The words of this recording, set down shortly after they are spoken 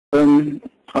I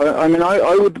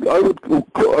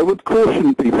would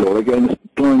caution people against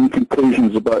drawing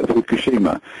conclusions about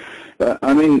Fukushima.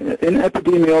 I mean, in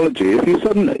epidemiology, if you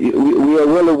suddenly, we are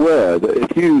well aware that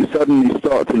if you suddenly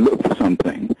start to look for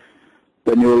something,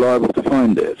 then you're liable to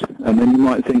find it, and then you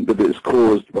might think that it's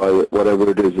caused by whatever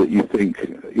it is that you think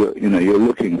you're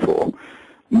looking for.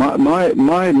 My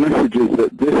message is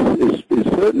that this is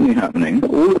certainly happening.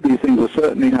 All of these things are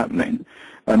certainly happening,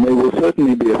 and they will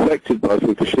certainly be affected by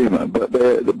Fukushima. But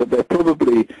they're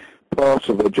probably part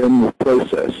of a general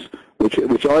process,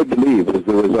 which I believe is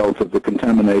the result of the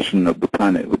contamination of the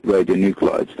planet with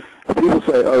radionuclides. And people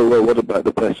say, oh well, what about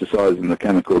the pesticides and the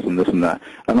chemicals and this and that?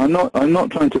 And I'm not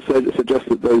trying to suggest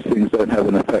that those things don't have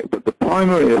an effect, but the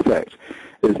primary effect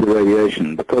is the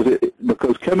radiation,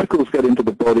 because chemicals get into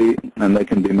the body and they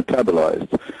can be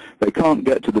metabolized. They can't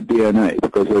get to the DNA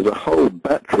because there's a whole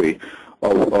battery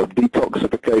of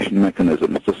detoxification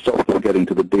mechanisms to stop them getting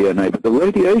to the DNA. But the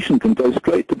radiation can go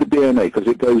straight to the DNA because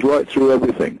it goes right through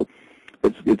everything.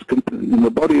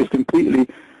 The body is completely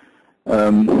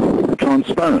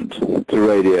transparent to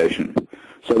radiation.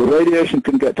 So the radiation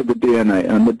can get to the DNA,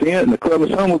 and the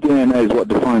chromosomal DNA is what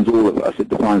defines all of us. It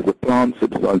defines the plants,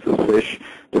 it defines the fish,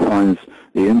 defines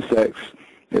the insects,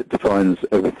 it defines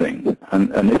everything.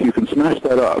 And if you can smash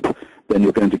that up, then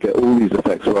you're going to get all these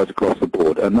effects right across the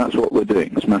board, and that's what we're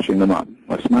doing, smashing them up.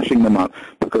 We're smashing them up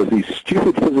because these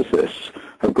stupid physicists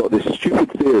have got this stupid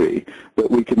theory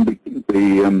that we can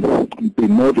be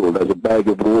modeled as a bag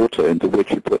of water into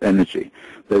which you put energy.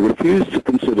 They refuse to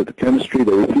consider the chemistry,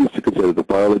 they refuse to consider the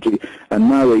biology, and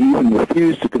now they even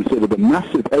refuse to consider the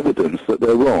massive evidence that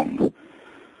they're wrong.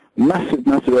 Massive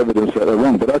evidence that they're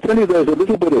wrong. But I tell you, there's a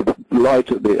little bit of light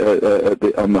on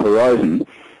the horizon,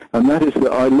 and that is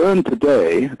that I learned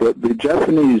today that the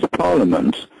Japanese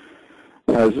Parliament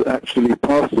has actually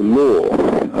passed a law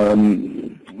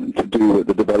to do with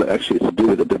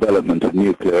the development of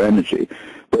nuclear energy.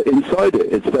 But inside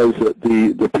it says that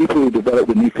the people who develop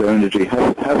the nuclear energy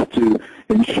have to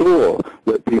ensure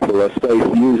that people are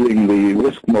safe using the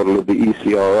risk model of the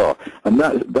ECRR, and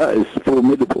that is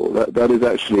formidable. That is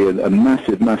actually a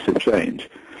massive change,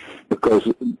 because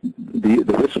the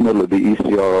risk model of the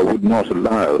ECRR would not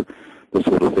allow the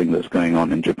sort of thing that's going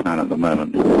on in Japan at the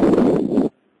moment.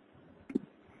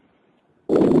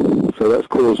 So that's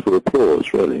cause for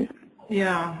applause, really.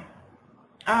 Yeah.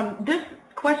 This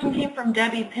question came from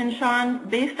Debbie Pinchon.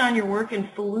 Based on your work in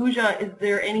Fallujah, is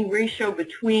there any ratio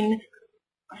between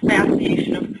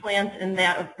fasciation of plants and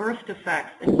that of burst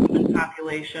effects in human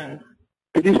populations?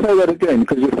 Could you say that again,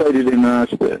 because you faded in and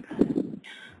out a bit?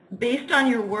 Based on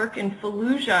your work in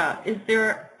Fallujah, is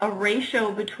there a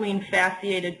ratio between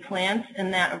fasciated plants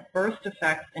and that of burst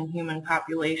effects in human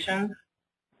populations?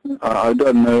 I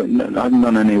don't know. I haven't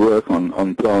done any work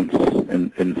on plants in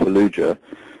Fallujah.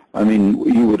 I mean,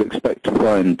 you would expect to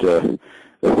find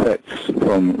effects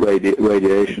from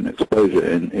radiation exposure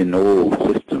in all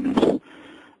systems.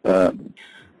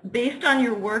 Based on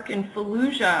your work in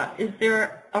Fallujah, is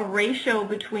there a ratio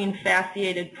between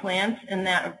fasciated plants and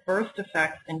that of burst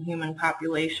effects in human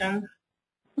populations?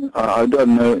 I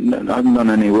don't know. I haven't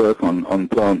done any work on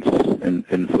plants in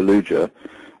Fallujah.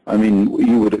 I mean,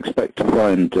 you would expect to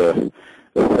find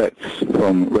effects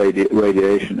from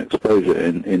radiation exposure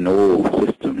in all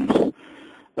systems.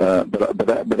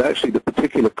 But actually, the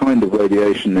particular kind of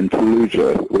radiation in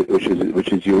Fallujah,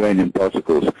 which is uranium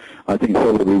particles, I think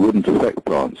probably wouldn't affect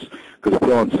plants, because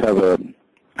plants have a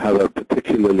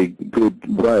particularly good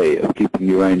way of keeping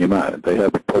uranium out. They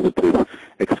have a positive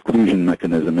exclusion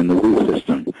mechanism in the root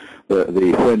system.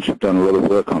 The French have done a lot of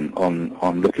work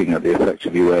on looking at the effects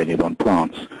of uranium on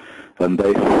plants, and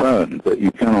they found that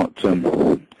you cannot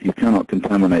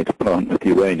contaminate a plant with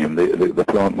uranium. The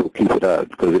plant will keep it out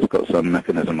because it's got some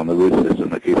mechanism on the root system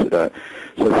that keeps it out.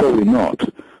 So probably not.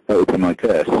 That would be my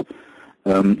guess.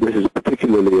 This is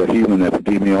particularly a human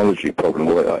epidemiology problem,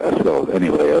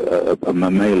 a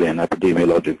mammalian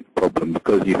epidemiologic problem,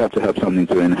 because you have to have something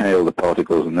to inhale the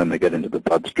particles, and then they get into the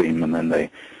bloodstream, and then they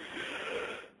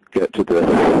get to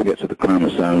the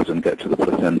chromosomes, and get to the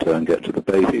placenta, and get to the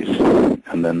babies,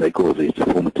 and then they cause these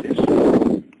deformities.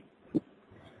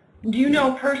 Do you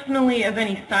know personally of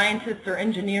any scientists or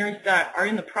engineers that are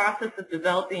in the process of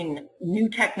developing new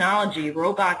technology,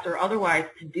 robots or otherwise,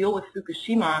 to deal with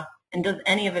Fukushima? And does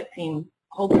any of it seem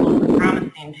hopeful or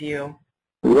promising to you?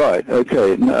 Right,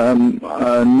 okay.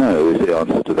 No is the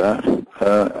answer to that.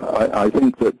 I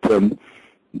think that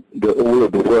all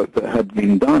of the work that had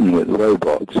been done with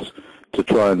robots to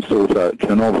try and sort out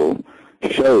Chernobyl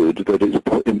showed that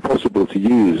it's impossible to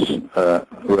use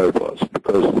robots,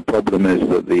 because the problem is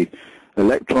that the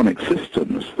electronic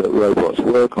systems that robots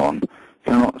work on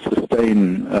cannot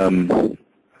sustain,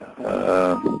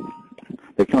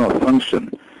 they cannot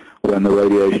function when the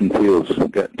radiation fields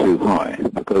get too high,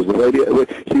 because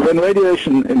when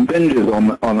radiation impinges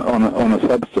on a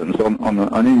substance,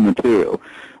 on any material,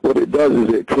 what it does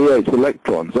is it creates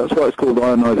electrons. That's why it's called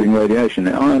ionizing radiation.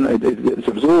 It's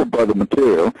absorbed by the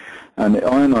material, and it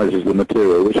ionizes the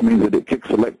material, which means that it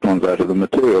kicks electrons out of the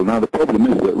material. Now the problem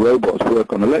is that robots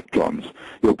work on electrons.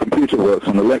 Your computer works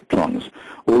on electrons.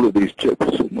 All of these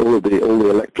chips, all the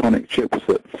electronic chips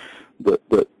that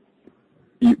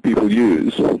people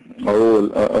use all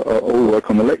work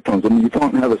on electrons. I mean, you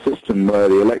can't have a system where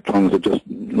the electrons are just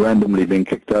randomly being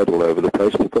kicked out all over the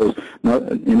place, because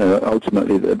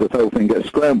ultimately the whole thing gets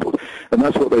scrambled. And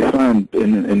that's what they found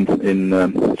in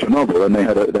Chernobyl. And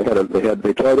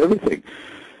they tried everything.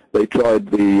 They tried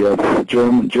the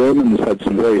Germans had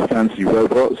some very fancy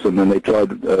robots, and then they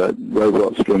tried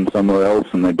robots from somewhere else,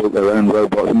 and they built their own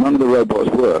robots, and none of the robots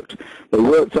worked. They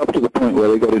worked up to the point where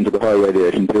they got into the high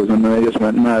radiation fields, and then they just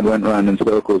went mad, went around in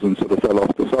circles, and sort of fell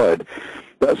off the side.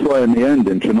 That's why in the end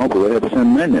in Chernobyl they had to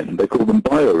send men in. They called them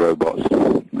bio-robots,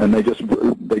 and they just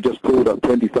called up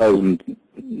 20,000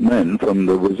 men from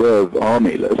the reserve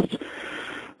army list,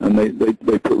 and they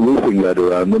put roofing lead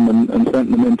around them and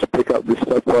sent them in to pick up this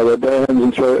stuff by their bare hands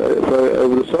and throw it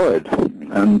over the side.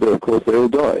 And of course they all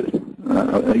died.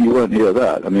 You won't hear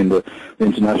that. I mean, the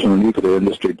international nuclear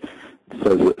industry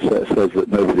says that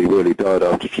nobody really died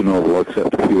after Chernobyl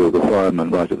except a few of the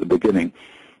firemen right at the beginning.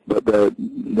 But there's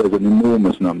an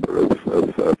enormous number of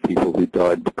people who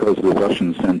died because the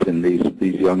Russians sent in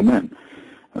these young men.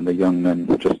 And the young men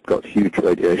just got huge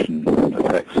radiation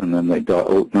effects, and then they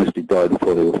mostly died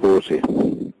before they were 40.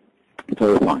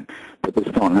 Terrifying. But this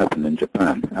can't happen in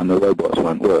Japan, and the robots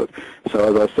won't work. So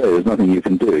as I say, there's nothing you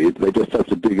can do. They just have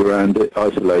to dig around it,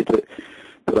 isolate it,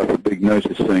 put up a big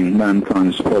notice saying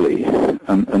mankind's folly,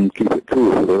 and keep it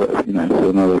cool for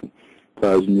another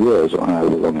 1,000 years or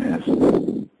however long it is.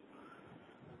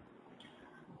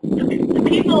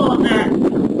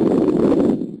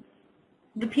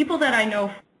 The people that I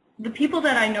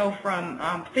know from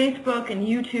Facebook and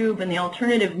YouTube and the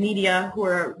alternative media who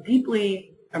are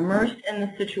deeply immersed in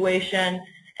the situation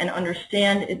and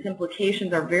understand its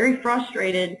implications are very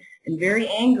frustrated and very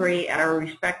angry at our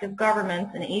respective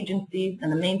governments and agencies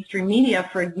and the mainstream media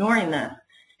for ignoring this.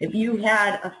 If you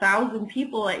had 1,000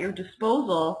 people at your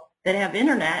disposal that have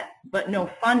internet but no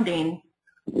funding,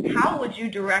 how would you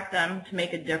direct them to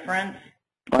make a difference?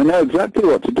 I know exactly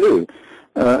what to do.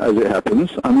 As it happens.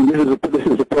 I mean, this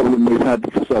is a problem we've had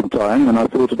for some time, and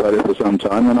I've thought about it for some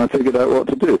time, and I figured out what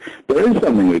to do. There is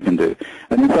something we can do.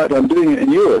 And in fact, I'm doing it in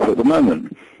Europe at the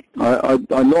moment. I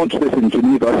launched this in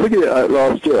Geneva. I figured it out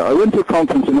last year. I went to a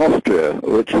conference in Austria,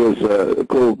 which was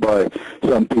called by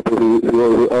some people who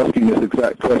were asking this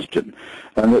exact question.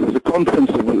 And it was a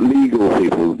conference of legal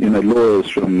people, lawyers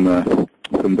from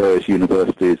various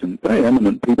universities and very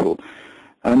eminent people.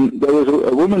 And there was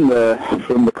a woman there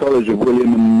from the College of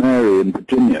William and Mary in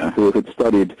Virginia who had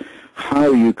studied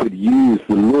how you could use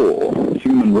the law,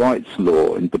 human rights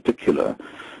law in particular,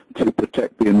 to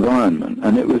protect the environment.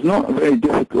 And it was not very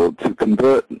difficult to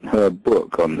convert her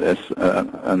book on this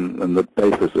and the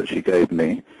papers that she gave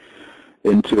me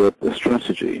into a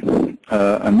strategy.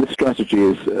 And this strategy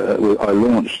is I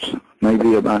launched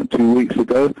maybe about 2 weeks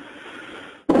ago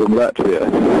from Latvia,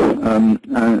 and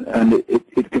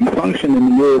it can function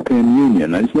in the European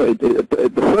Union. It's not,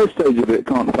 the first stage of it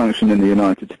can't function in the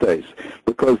United States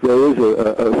because there is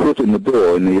a foot in the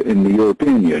door in the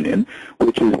European Union,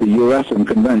 which is the EURATOM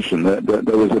Convention.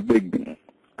 There was a big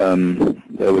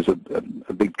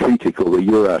treaty called the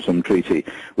EURATOM Treaty,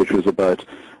 which was about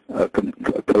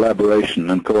collaboration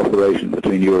and cooperation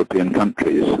between European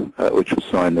countries, which was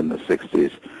signed in the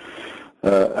 60s.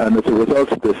 And as a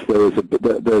result of this, there's a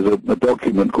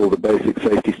document called the Basic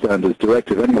Safety Standards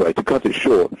Directive. Anyway, to cut it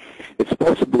short, it's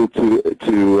possible to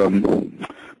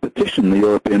petition the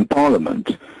European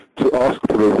Parliament to ask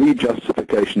for a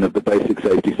re-justification of the Basic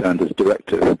Safety Standards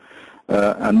Directive.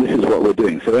 And this is what we're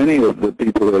doing. So any of the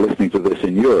people who are listening to this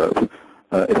in Europe,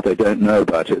 if they don't know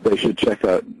about it, they should check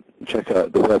out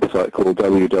the website called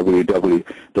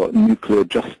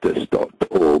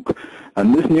www.nuclearjustice.org.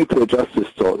 And this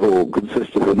nuclearjustice.org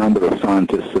consists of a number of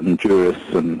scientists and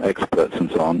jurists and experts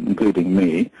and so on, including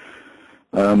me.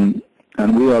 And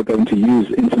we are going to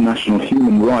use international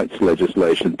human rights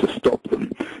legislation to stop them.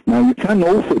 Now, you can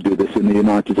also do this in the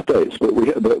United States, but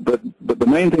the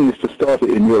main thing is to start it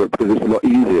in Europe because it's a lot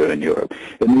easier in Europe.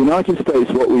 In the United States,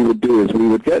 what we would do is we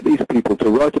would get these people to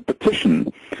write a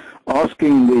petition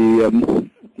asking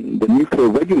the Nuclear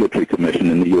Regulatory Commission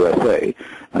in the USA,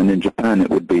 and in Japan it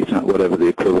would be whatever the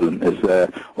equivalent is there,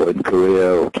 or in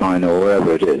Korea or China or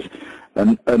wherever it is,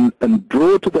 and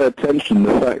draw to their attention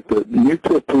the fact that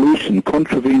nuclear pollution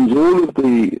contravenes all of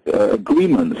the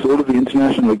agreements, all of the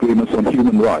international agreements on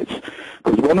human rights.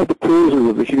 Because one of the clauses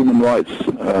of the human rights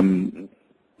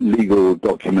legal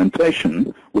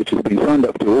documentation, which has been signed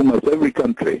up to almost every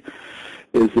country,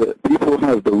 is that people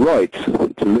have the right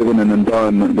to live in an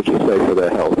environment which is safe for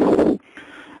their health.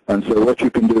 And so what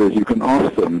you can do is you can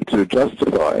ask them to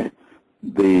justify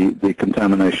the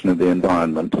contamination of the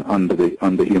environment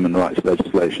under human rights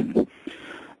legislation.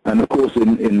 And of course,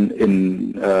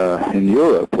 in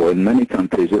Europe or in many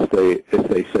countries, if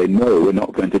they say no, we're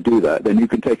not going to do that, then you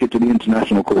can take it to the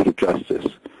International Court of Justice.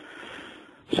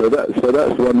 So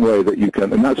that's one way that you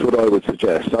can, and that's what I would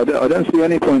suggest. I don't see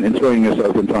any point in throwing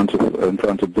yourself in front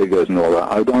of diggers and all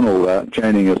that. I've done all that,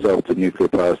 chaining yourself to nuclear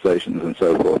power stations and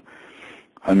so forth.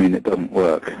 I mean, it doesn't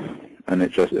work, and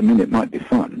it just, I mean, it might be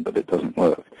fun, but it doesn't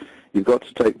work. You've got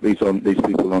to take these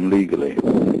people on legally.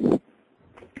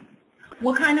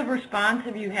 What kind of response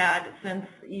have you had since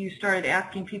you started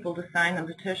asking people to sign the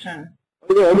petition?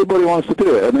 Yeah, everybody wants to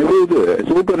do it, and they will do it.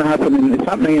 It's all going to happen. It's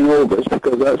happening in August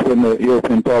because that's when the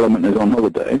European Parliament is on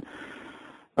holiday.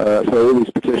 So all these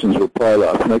petitions will pile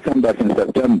up, and they come back in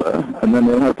September, and then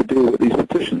they'll have to deal with these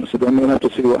petitions. So then we'll have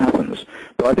to see what happens.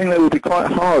 But I think they will be quite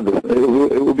hard.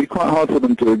 It will be quite hard for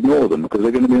them to ignore them because there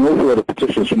are going to be an awful lot of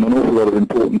petitions from an awful lot of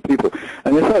important people.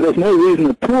 And in fact, there's no reason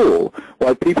at all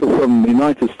why people from the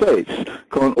United States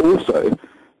can't also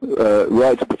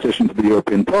write a petition to the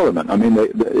European Parliament. I mean,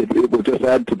 it will just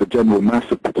add to the general mass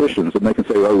of petitions, and they can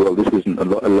say, oh, well, this isn't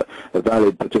a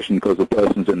valid petition because the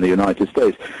person's in the United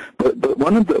States. But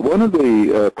one of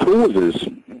the clauses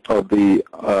of the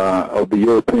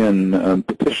European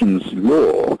petitions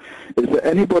law is that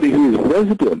anybody who is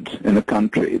resident in a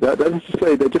country, that is to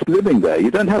say they're just living there. You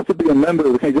don't have to be a member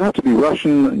of the country. You don't have to be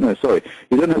Russian. No, sorry.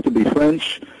 You don't have to be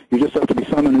French. You just have to be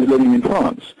someone who's living in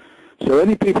France. So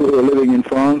any people who are living in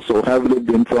France or have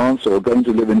lived in France or are going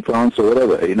to live in France or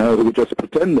whatever, you know, who would just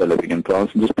pretend they're living in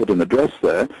France and just put an address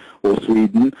there, or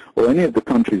Sweden, or any of the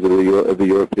countries of the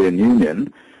European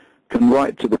Union, can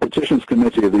write to the Petitions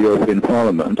Committee of the European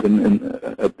Parliament, and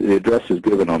the address is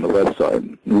given on the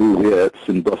website, Rouviers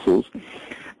in Brussels,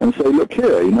 and say, look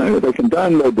here, you know, they can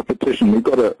download the petition. We've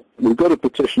got a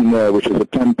petition there which is a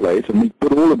template, and we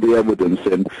put all of the evidence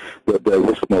in that their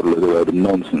risk model is a load of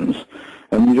nonsense.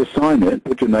 And you just sign it,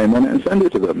 put your name on it, and send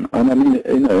it to them. And I mean,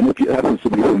 you know, and if it happens to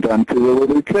be from Vancouver, well,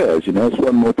 who cares? You know, it's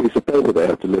one more piece of paper they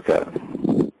have to look at.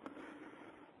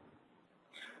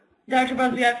 Dr.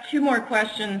 Busby, I have two more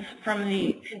questions from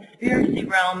the conspiracy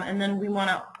realm, and then we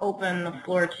want to open the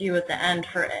floor to you at the end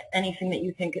for anything that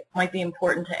you think might be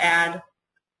important to add.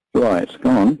 Right, go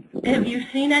on. Have you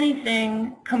seen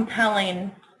anything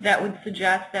compelling that would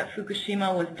suggest that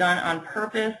Fukushima was done on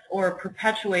purpose or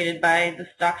perpetuated by the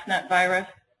Stuxnet virus?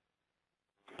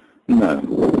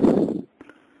 No,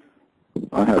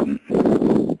 I haven't.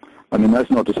 I mean, that's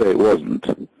not to say it wasn't.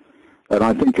 And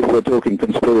I think if we're talking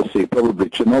conspiracy, probably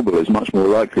Chernobyl is much more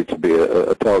likely to be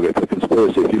a target for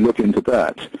conspiracy. If you look into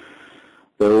that,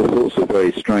 there are all sorts of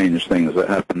very strange things that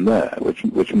happen there,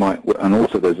 which might, and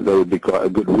also there would be quite a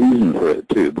good reason for it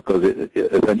too, because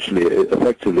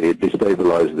effectively it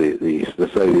destabilized the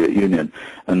Soviet Union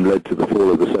and led to the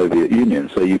fall of the Soviet Union.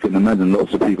 So you can imagine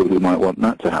lots of people who might want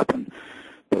that to happen.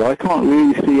 But I can't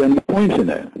really see any point in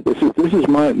it. This is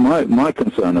my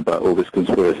concern about all this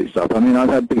conspiracy stuff. I mean, I've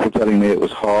had people telling me it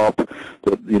was HAARP,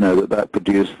 that you know that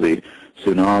produced the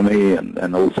tsunami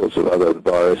and all sorts of other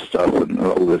virus stuff and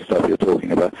all this stuff you're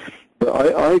talking about. But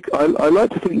I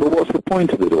like to think, well, what's the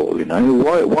point of it all? You know,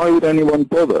 why would anyone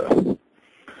bother?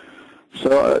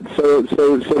 So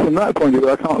from that point of view,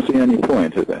 I can't see any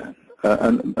point of it.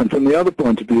 And from the other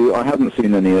point of view, I haven't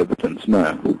seen any evidence.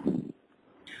 No.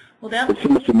 Well, it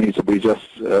seems to me to be just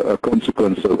a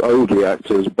consequence of old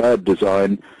reactors, bad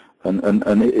design,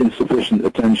 and insufficient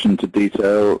attention to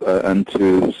detail and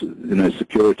to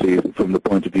security from the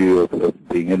point of view of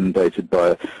being inundated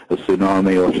by a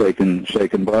tsunami or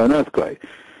shaken by an earthquake.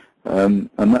 And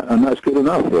that's good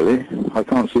enough, really. I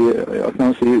can't see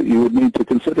you would need to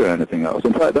consider anything else.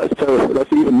 In fact,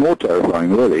 that's even more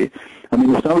terrifying, really. I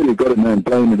mean, if somebody got in there and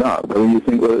blown it up, I mean, you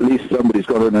think, well, at least somebody's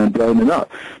got in there and blown it up.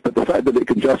 But the fact that it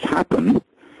can just happen,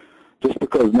 just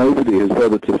because nobody has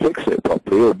bothered to fix it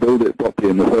properly or build it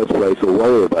properly in the first place or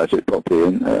worry about it properly,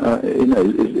 and,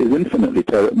 is infinitely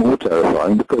more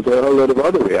terrifying, because there are a whole lot of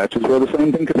other reactors where the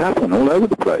same thing could happen all over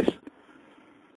the place.